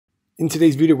In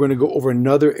today's video, we're going to go over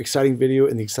another exciting video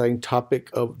in the exciting topic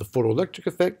of the photoelectric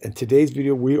effect. In today's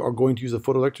video, we are going to use the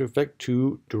photoelectric effect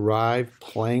to derive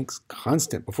Planck's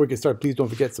constant. Before we get started, please don't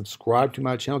forget to subscribe to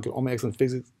my channel, get all my excellent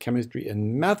physics, chemistry,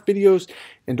 and math videos.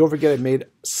 And don't forget, I made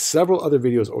several other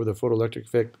videos over the photoelectric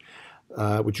effect,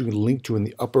 which you can link to in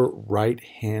the upper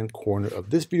right-hand corner of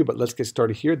this video. But let's get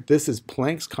started here. This is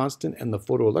Planck's constant and the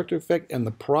photoelectric effect. And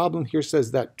the problem here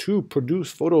says that to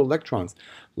produce photoelectrons,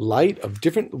 light of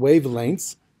different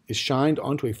wavelengths is shined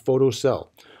onto a photocell.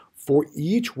 For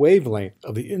each wavelength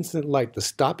of the incident light, the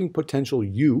stopping potential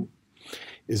U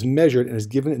is measured and is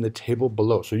given in the table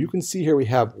below. So you can see here we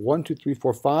have 1, 2, 3,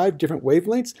 4, 5 different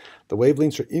wavelengths. The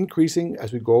wavelengths are increasing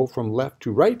as we go from left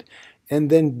to right. And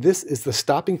then this is the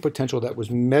stopping potential that was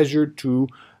measured to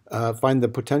find the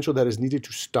potential that is needed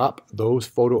to stop those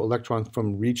photoelectrons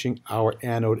from reaching our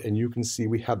anode. And you can see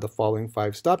we have the following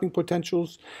 5 stopping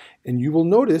potentials. And you will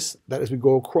notice that as we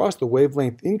go across, the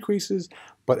wavelength increases,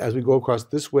 but as we go across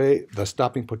this way, the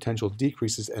stopping potential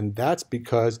decreases. And that's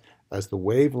because as the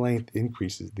wavelength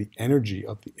increases, the energy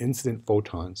of the incident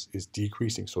photons is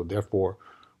decreasing. So therefore,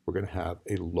 we're going to have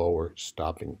a lower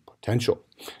stopping potential.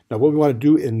 Now, what we want to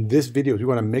do in this video is we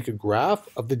want to make a graph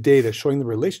of the data showing the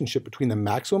relationship between the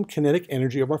maximum kinetic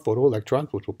energy of our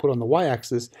photoelectrons, which we'll put on the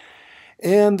y-axis,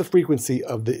 and the frequency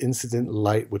of the incident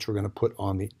light, which we're going to put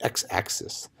on the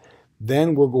x-axis.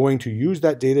 Then we're going to use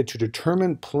that data to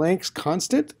determine Planck's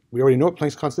constant. We already know what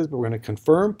Planck's constant is, but we're going to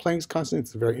confirm Planck's constant.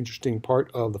 It's a very interesting part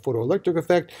of the photoelectric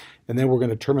effect. And then we're going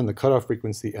to determine the cutoff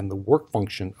frequency and the work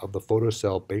function of the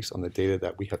photocell based on the data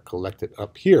that we have collected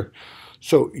up here.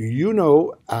 So you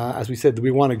know, as we said, we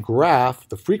want to graph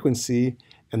the frequency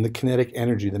and the kinetic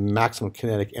energy, the maximum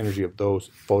kinetic energy of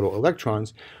those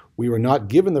photoelectrons. We were not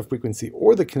given the frequency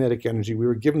or the kinetic energy. We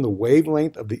were given the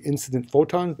wavelength of the incident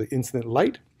photons, the incident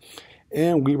light,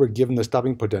 and we were given the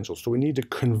stopping potential. So we need to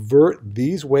convert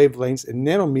these wavelengths in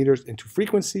nanometers into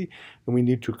frequency, and we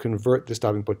need to convert the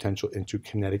stopping potential into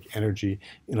kinetic energy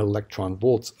in electron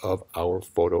volts of our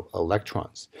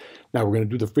photoelectrons. Now we're going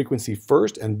to do the frequency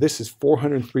first, and this is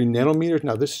 403 nanometers.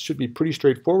 Now this should be pretty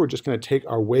straightforward. We're just going to take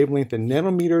our wavelength in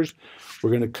nanometers.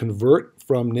 We're going to convert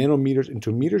from nanometers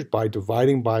into meters by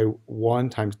dividing by 1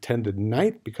 times 10 to the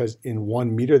 9th, because in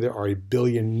 1 meter there are a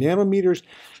billion nanometers,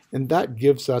 and that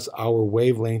gives us our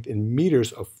wavelength in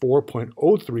meters of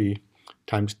 4.03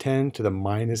 times 10 to the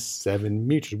minus 7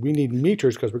 meters. We need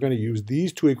meters because we're going to use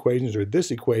these two equations, or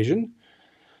this equation,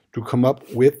 to come up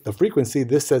with the frequency.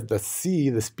 This says the c,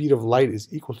 the speed of light, is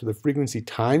equal to the frequency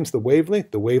times the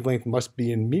wavelength. The wavelength must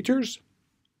be in meters.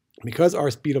 Because our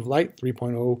speed of light,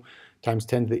 3.0 times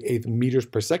 10 to the 8th meters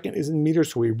per second, is in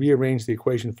meters, so we rearrange the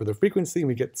equation for the frequency, and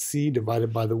we get c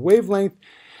divided by the wavelength.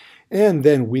 And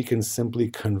then we can simply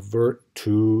convert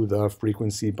to the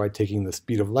frequency by taking the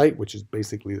speed of light, which is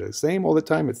basically the same all the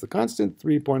time. It's the constant,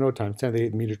 3.0 times 10 to the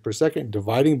 8th meters per second,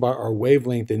 dividing by our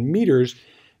wavelength in meters,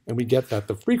 and we get that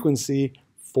the frequency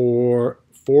for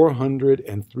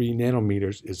 403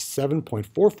 nanometers is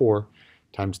 7.44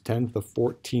 times 10 to the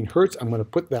 14 hertz. I'm going to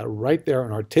put that right there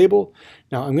on our table.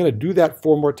 Now I'm going to do that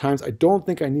 4 more times. I don't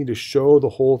think I need to show the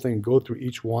whole thing, go through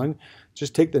each one.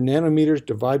 Just take the nanometers,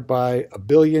 divide by a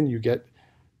billion, you get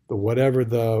the whatever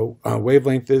the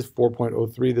wavelength is,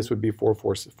 4.03. This would be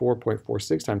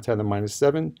 4.46 times 10 to the minus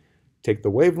 7. Take the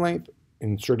wavelength,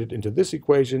 insert it into this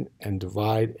equation, and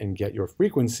divide and get your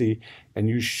frequency. And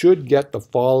you should get the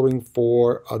following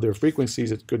 4 other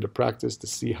frequencies. It's good to practice to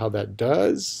see how that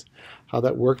does, how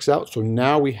that works out. So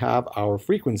now we have our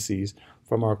frequencies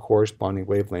from our corresponding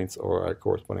wavelengths, or our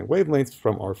corresponding wavelengths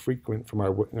from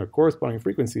our corresponding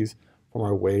frequencies from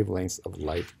our wavelengths of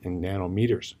light in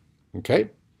nanometers. Okay?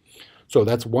 So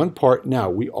that's one part. Now,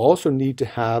 we also need to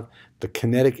have the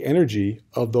kinetic energy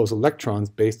of those electrons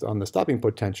based on the stopping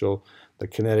potential, the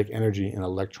kinetic energy in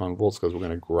electron volts, because we're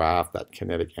going to graph that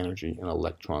kinetic energy in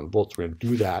electron volts. We're going to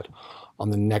do that on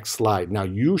the next slide. Now,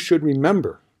 you should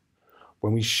remember,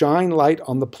 when we shine light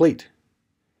on the plate,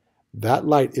 that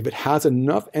light, if it has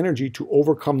enough energy to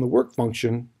overcome the work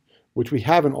function, which we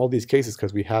have in all these cases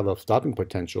because we have a stopping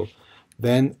potential,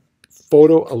 then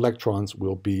photoelectrons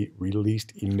will be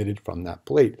released, emitted from that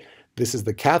plate. This is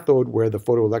the cathode where the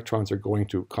photoelectrons are going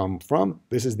to come from.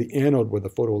 This is the anode where the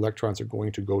photoelectrons are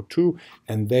going to go to,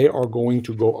 and they are going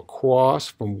to go across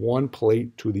from one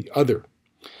plate to the other.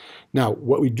 Now,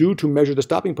 what we do to measure the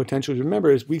stopping potential,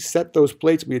 remember, is we set those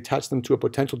plates, we attach them to a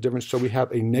potential difference, so we have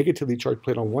a negatively charged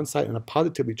plate on one side and a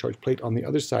positively charged plate on the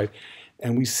other side.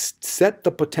 And we set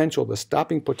the potential, the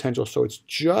stopping potential, so it's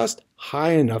just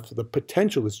high enough, so the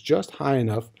potential is just high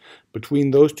enough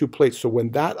between those two plates. So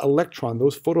when that electron,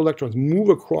 those photoelectrons, move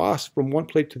across from one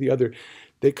plate to the other,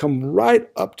 they come right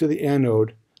up to the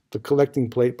anode, the collecting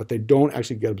plate, but they don't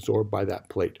actually get absorbed by that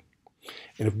plate.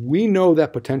 And if we know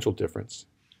that potential difference,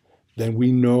 then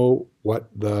we know what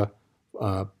the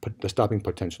stopping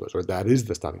potential is, or that is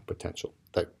the stopping potential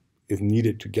that is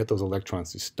needed to get those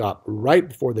electrons to stop right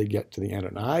before they get to the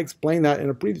anode. Now, I explained that in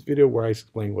a previous video where I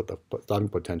explained what the stopping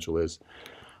potential is.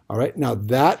 All right, now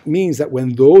that means that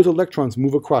when those electrons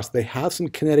move across, they have some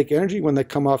kinetic energy when they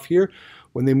come off here.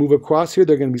 When they move across here,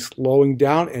 they're going to be slowing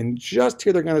down, and just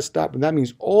here they're going to stop, and that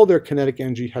means all their kinetic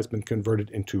energy has been converted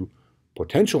into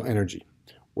potential energy.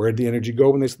 Where did the energy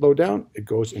go when they slow down? It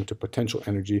goes into potential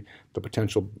energy, the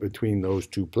potential between those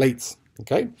two plates.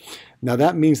 Okay? Now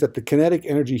that means that the kinetic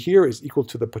energy here is equal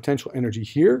to the potential energy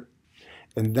here,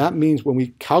 and that means when we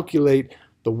calculate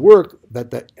the work that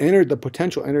the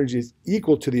potential energy is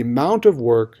equal to the amount of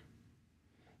work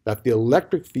that the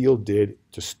electric field did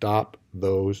to stop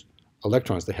those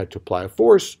electrons. They had to apply a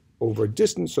force over a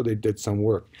distance, so they did some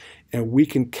work. And we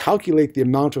can calculate the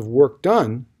amount of work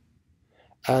done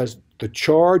as the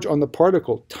charge on the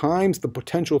particle times the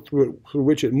potential through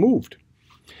which it moved.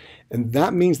 And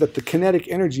that means that the kinetic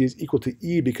energy is equal to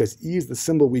E, because E is the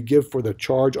symbol we give for the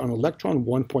charge on an electron,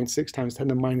 1.6 times 10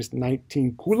 to the minus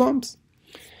 19 coulombs.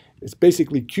 It's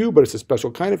basically Q, but it's a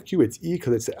special kind of Q. It's E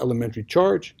because it's an elementary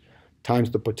charge times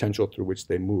the potential through which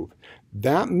they move.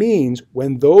 That means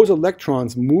when those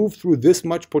electrons move through this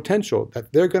much potential,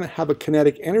 that they're going to have a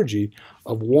kinetic energy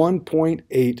of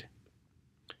 1.8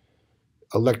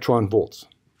 electron volts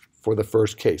for the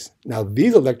first case. Now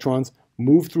these electrons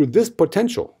move through this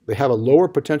potential. They have a lower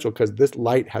potential because this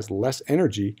light has less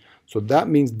energy, so that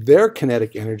means their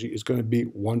kinetic energy is going to be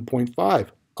 1.5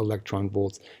 electron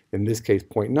volts. In this case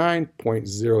 0.9,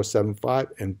 0.075,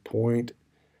 and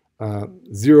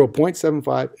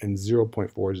 0.75 and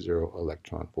 0.40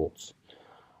 electron volts.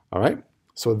 All right,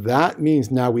 so that means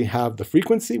now we have the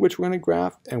frequency, which we're going to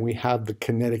graph, and we have the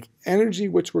kinetic energy,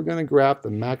 which we're going to graph,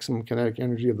 the maximum kinetic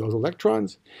energy of those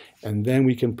electrons, and then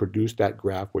we can produce that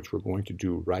graph, which we're going to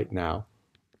do right now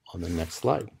on the next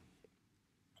slide.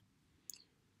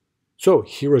 So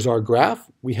here is our graph.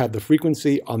 We have the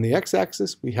frequency on the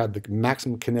x-axis, we have the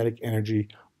maximum kinetic energy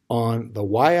on the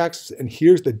y-axis, and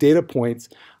here's the data points.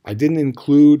 I didn't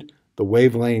include the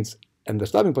wavelengths and the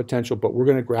stopping potential, but we're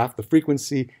going to graph the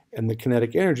frequency and the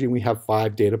kinetic energy, and we have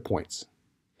 5 data points.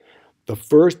 The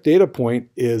first data point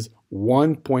is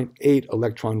 1.8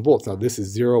 electron volts. Now this is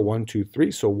 0, 1, 2,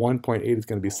 3, so 1.8 is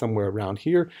going to be somewhere around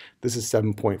here. This is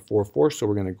 7.44, so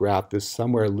we're going to graph this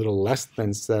somewhere a little less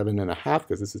than 7.5,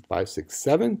 because this is 5, 6,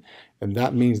 7, and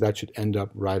that means that should end up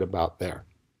right about there.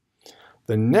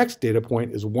 The next data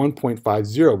point is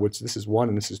 1.50, which this is 1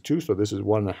 and this is 2, so this is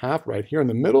 1.5 right here in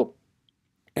the middle.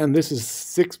 And this is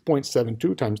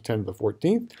 6.72 times 10 to the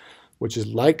 14th, which is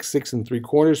like 6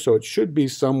 3/4, so it should be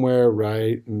somewhere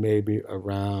right maybe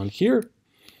around here.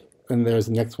 And there's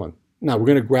the next one. Now we're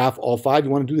going to graph all 5.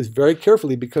 You want to do this very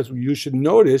carefully, because you should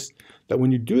notice that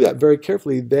when you do that very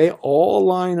carefully, they all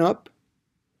line up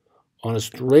on a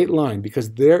straight line,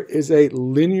 because there is a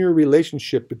linear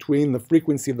relationship between the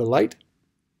frequency of the light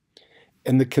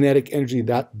and the kinetic energy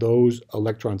that those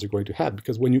electrons are going to have.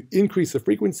 Because when you increase the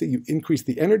frequency, you increase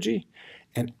the energy,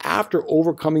 and after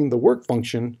overcoming the work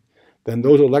function, then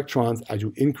those electrons, as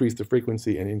you increase the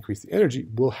frequency and increase the energy,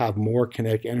 will have more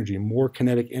kinetic energy. More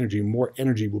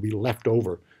energy will be left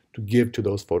over to give to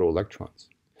those photoelectrons.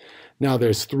 Now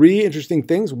there's 3 interesting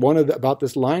things about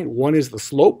this line. One is the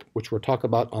slope, which we'll talk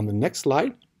about on the next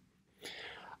slide.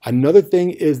 Another thing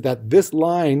is that this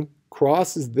line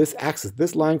crosses this axis.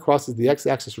 This line crosses the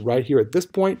x-axis right here at this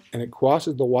point, and it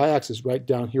crosses the y-axis right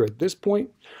down here at this point.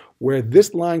 Where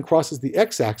this line crosses the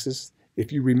x-axis,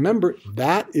 if you remember,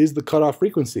 that is the cutoff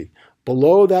frequency.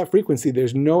 Below that frequency,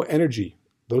 there's no energy.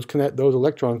 Those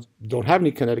electrons don't have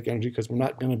any kinetic energy, because we're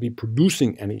not going to be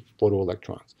producing any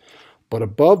photoelectrons. But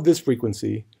above this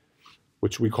frequency,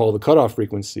 which we call the cutoff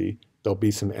frequency, there'll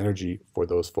be some energy for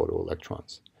those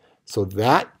photoelectrons. So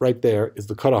that right there is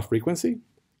the cutoff frequency,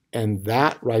 and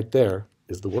that right there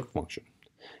is the work function.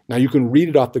 Now you can read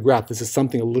it off the graph. This is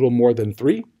something a little more than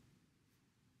 3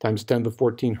 times 10 to the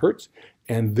 14 hertz,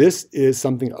 and this is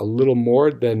something a little more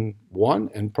than 1,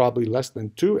 and probably less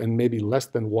than 2, and maybe less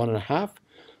than 1.5.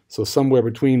 So somewhere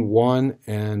between 1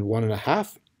 and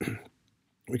 1.5.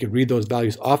 We can read those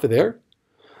values off of there.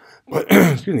 But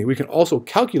excuse me, we can also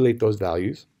calculate those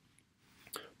values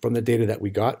from the data that we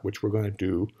got, which we're going to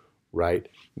do right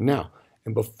now.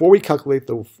 And before we calculate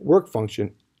the work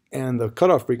function and the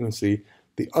cutoff frequency,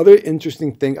 the other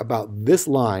interesting thing about this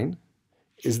line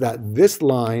is that this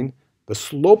line, the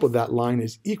slope of that line,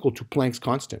 is equal to Planck's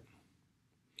constant.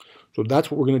 So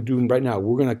that's what we're going to do right now.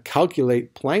 We're going to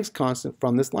calculate Planck's constant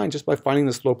from this line just by finding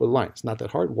the slope of the line. It's not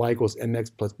that hard. Y equals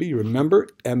mx plus b. Remember,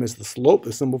 m is the slope,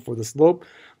 the symbol for the slope.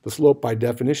 The slope by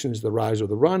definition is the rise or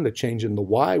the run, the change in the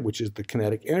y, which is the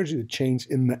kinetic energy, the change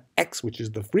in the x, which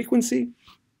is the frequency.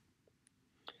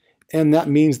 And that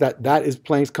means that that is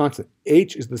Planck's constant.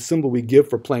 H is the symbol we give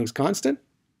for Planck's constant.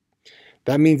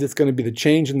 That means it's going to be the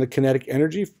change in the kinetic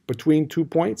energy between 2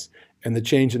 points and the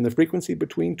change in the frequency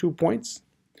between 2 points.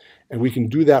 And we can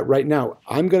do that right now.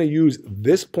 I'm going to use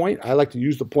this point. I like to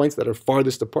use the points that are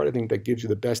farthest apart. I think that gives you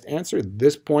the best answer.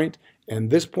 This point and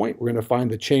this point. We're going to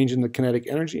find the change in the kinetic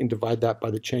energy and divide that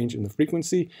by the change in the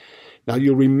frequency. Now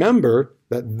you'll remember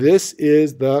that this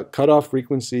is the cutoff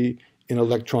frequency in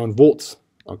electron volts.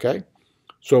 Okay?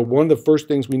 So one of the first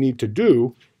things we need to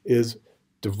do is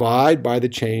divide by the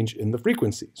change in the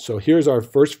frequency. So here's our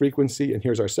first frequency and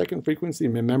here's our second frequency.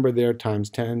 Remember there times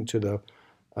 10 to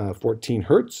the 14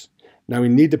 hertz. Now we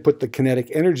need to put the kinetic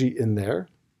energy in there,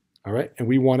 all right? And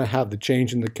we want to have the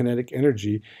change in the kinetic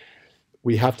energy.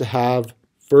 We have to have,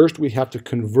 first we have to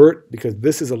convert, because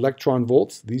this is electron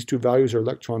volts. These two values are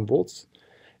electron volts.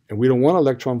 And we don't want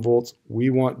electron volts, we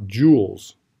want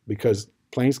joules, because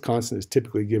Planck's constant is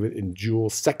typically given in joule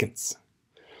seconds.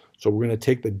 So we're going to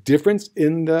take the difference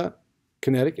in the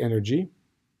kinetic energy,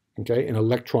 okay, in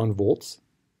electron volts,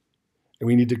 and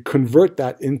we need to convert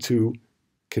that into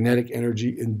kinetic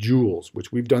energy in joules,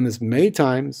 which we've done this many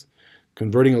times,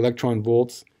 converting electron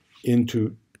volts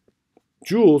into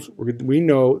joules. We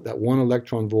know that 1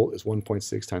 electron volt is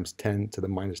 1.6 times 10 to the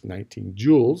minus 19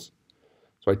 joules.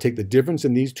 So I take the difference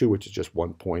in these two, which is just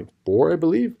 1.4, I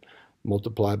believe,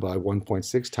 multiply by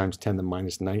 1.6 times 10 to the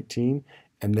minus 19,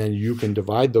 and then you can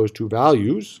divide those two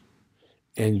values,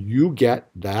 and you get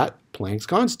that Planck's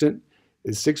constant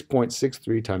is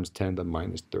 6.63 times 10 to the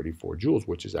minus 34 joules,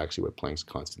 which is actually what Planck's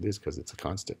constant is because it's a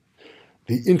constant.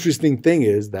 The interesting thing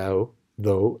is, though,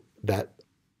 that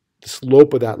the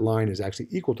slope of that line is actually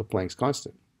equal to Planck's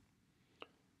constant.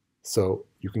 So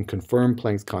you can confirm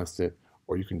Planck's constant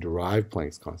or you can derive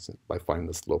Planck's constant by finding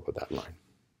the slope of that line.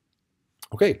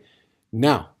 Okay,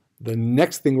 now the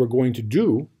next thing we're going to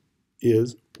do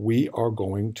is we are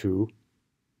going to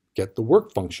get the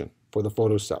work function for the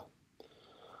photocell.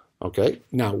 Okay,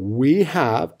 now we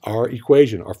have our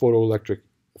equation, our photoelectric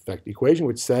effect equation,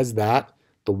 which says that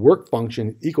the work function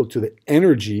is equal to the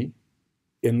energy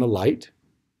in the light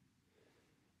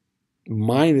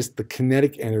minus the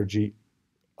kinetic energy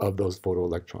of those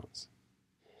photoelectrons.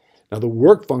 Now the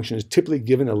work function is typically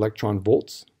given in electron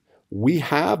volts. We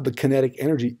have the kinetic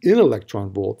energy in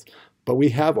electron volts, but we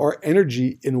have our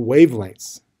energy in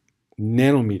wavelengths.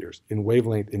 Nanometers, in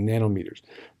wavelength in nanometers.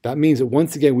 That means that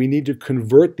once again we need to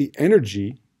convert the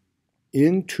energy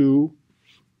into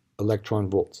electron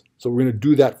volts. So we're going to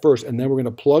do that first, and then we're going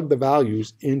to plug the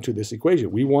values into this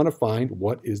equation. We want to find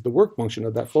what is the work function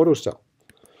of that photocell.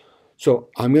 So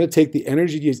I'm going to take the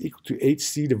energy is equal to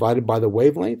hc divided by the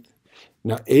wavelength.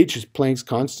 Now h is Planck's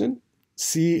constant,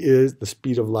 c is the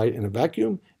speed of light in a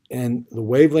vacuum, and the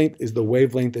wavelength is the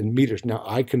wavelength in meters. Now,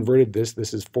 I converted this.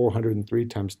 This is 403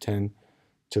 times 10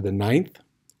 to the 9th,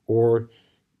 or,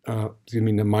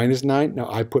 the minus 9.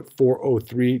 Now, I put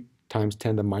 403 times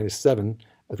 10 to the minus 7.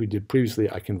 As we did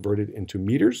previously, I converted into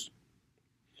meters.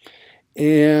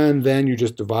 And then you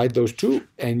just divide those two,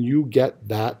 and you get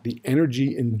that the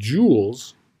energy in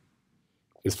joules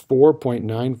is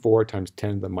 4.94 times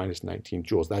 10 to the minus 19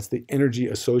 joules. That's the energy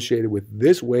associated with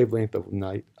this wavelength of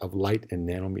light in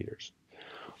nanometers.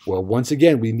 Well, once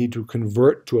again, we need to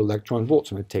convert to electron volts.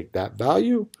 I'm going to take that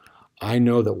value. I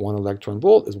know that 1 electron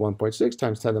volt is 1.6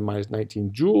 times 10 to the minus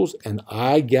 19 joules, and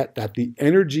I get that the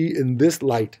energy in this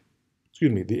light,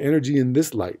 the energy in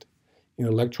this light in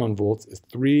electron volts is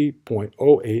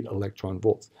 3.08 electron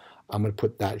volts. I'm going to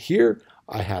put that here.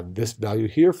 I have this value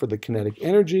here for the kinetic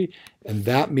energy, and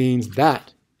that means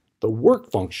that the work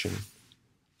function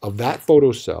of that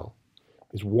photocell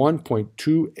is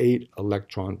 1.28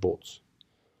 electron volts.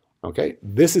 Okay,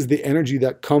 this is the energy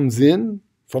that comes in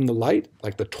from the light,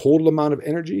 like the total amount of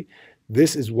energy.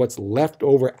 This is what's left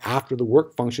over after the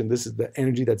work function. This is the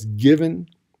energy that's given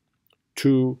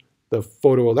to the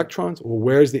photoelectrons. Well,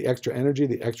 where's the extra energy?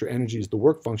 The extra energy is the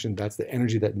work function. That's the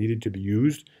energy that needed to be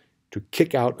used to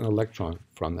kick out an electron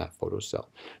from that photocell.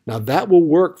 Now that will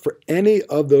work for any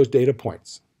of those data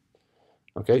points.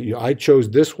 Okay, I chose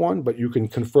this one, but you can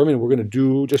confirm it. We're going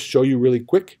to just show you really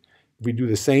quick. If we do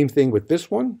the same thing with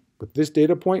this one, with this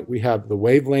data point, we have the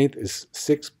wavelength is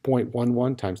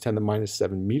 6.11 times 10 to the minus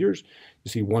 7 meters.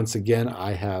 You see, once again,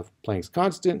 I have Planck's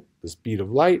constant, the speed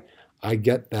of light. I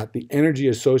get that the energy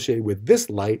associated with this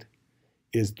light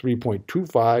is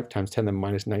 3.25 times 10 to the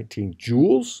minus 19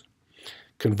 joules.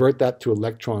 Convert that to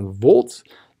electron volts.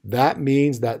 That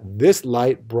means that this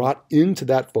light brought into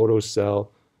that photocell,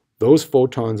 those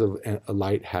photons of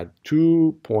light had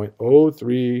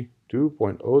 2.03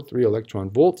 electron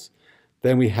volts.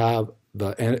 Then we have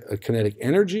the kinetic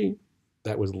energy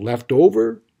that was left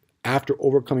over. After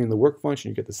overcoming the work function,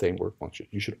 you get the same work function.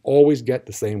 You should always get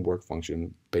the same work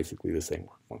function, basically the same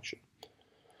work function.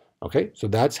 Okay, so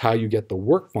that's how you get the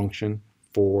work function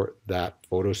for that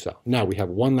photocell. Now, we have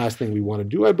one last thing we want to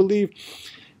do, I believe,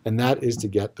 and that is to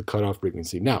get the cutoff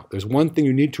frequency. Now, there's one thing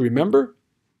you need to remember.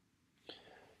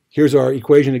 Here's our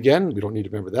equation again. We don't need to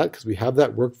remember that because we have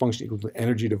that work function equal to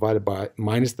energy divided by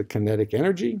minus the kinetic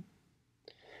energy.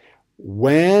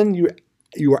 When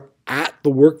you are at the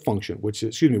work function, which is,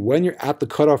 excuse me, when you're at the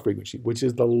cutoff frequency, which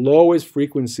is the lowest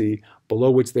frequency below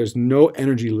which there's no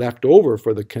energy left over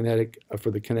for the kinetic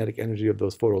energy of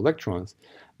those photoelectrons,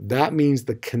 that means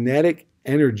the kinetic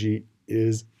energy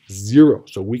is 0.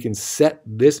 So we can set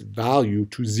this value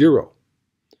to 0.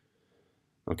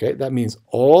 Okay, that means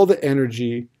all the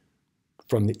energy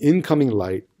from the incoming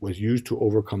light was used to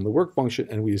overcome the work function,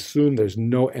 and we assume there's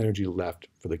no energy left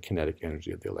for the kinetic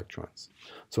energy of the electrons.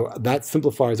 So that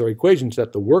simplifies our equation so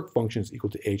that the work function is equal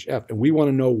to HF, and we want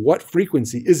to know what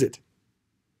frequency is it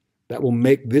that will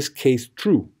make this case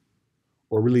true,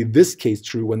 or really this case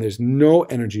true when there's no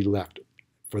energy left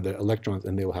for the electrons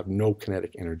and they will have no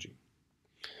kinetic energy.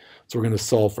 So we're going to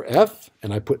solve for F,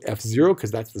 and I put F0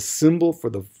 because that's the symbol for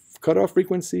the cutoff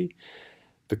frequency.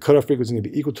 The cutoff frequency is going to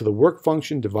be equal to the work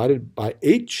function divided by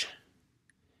H,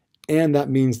 and that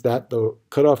means that the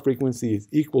cutoff frequency is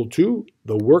equal to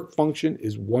the work function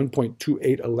is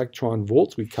 1.28 electron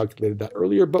volts. We calculated that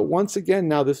earlier, but once again,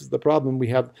 now this is the problem. We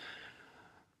have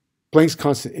Planck's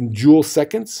constant in joule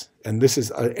seconds, and this is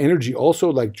energy also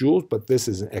like joules, but this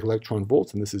is electron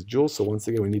volts and this is joules. So once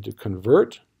again, we need to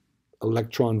convert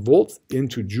electron volts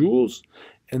into joules.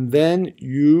 And then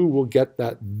you will get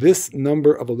that this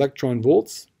number of electron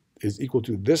volts is equal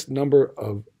to this number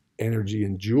of energy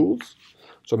in joules.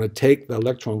 So I'm going to take the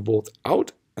electron volts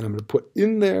out, and I'm going to put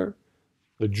in there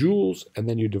the joules, and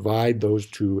then you divide those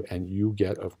two, and you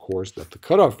get, of course, that the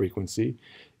cutoff frequency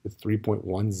is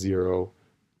 3.10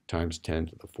 times 10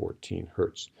 to the 14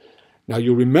 hertz. Now,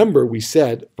 you'll remember we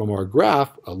said from our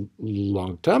graph a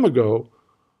long time ago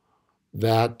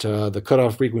that the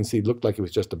cutoff frequency looked like it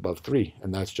was just above 3,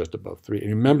 and that's just above 3. And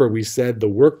remember, we said the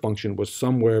work function was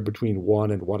somewhere between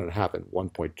 1 and 1.5 and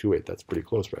 1.28. That's pretty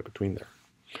close right between there.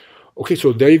 Okay,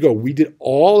 so there you go. We did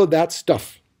all of that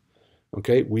stuff.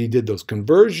 Okay, we did those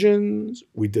conversions,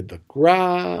 we did the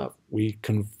graph, we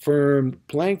confirmed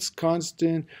Planck's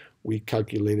constant, we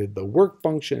calculated the work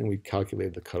function, and we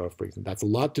calculated the cutoff frequency. That's a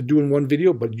lot to do in one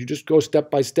video, but you just go step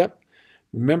by step.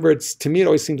 Remember, to me, it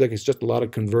always seems like it's just a lot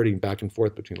of converting back and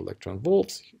forth between electron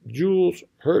volts, joules,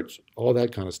 hertz, all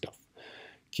that kind of stuff.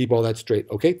 Keep all that straight.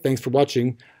 Okay, thanks for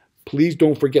watching. Please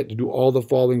don't forget to do all the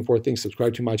following 4 things.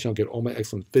 Subscribe to my channel, get all my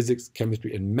excellent physics,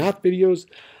 chemistry, and math videos.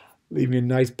 Leave me a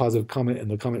nice positive comment in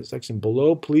the comment section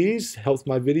below, please. Helps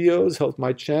my videos, helps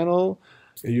my channel.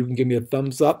 And you can give me a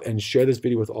thumbs up and share this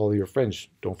video with all of your friends.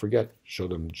 Don't forget, show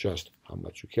them just how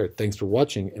much you care. Thanks for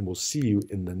watching, and we'll see you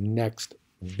in the next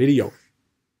video.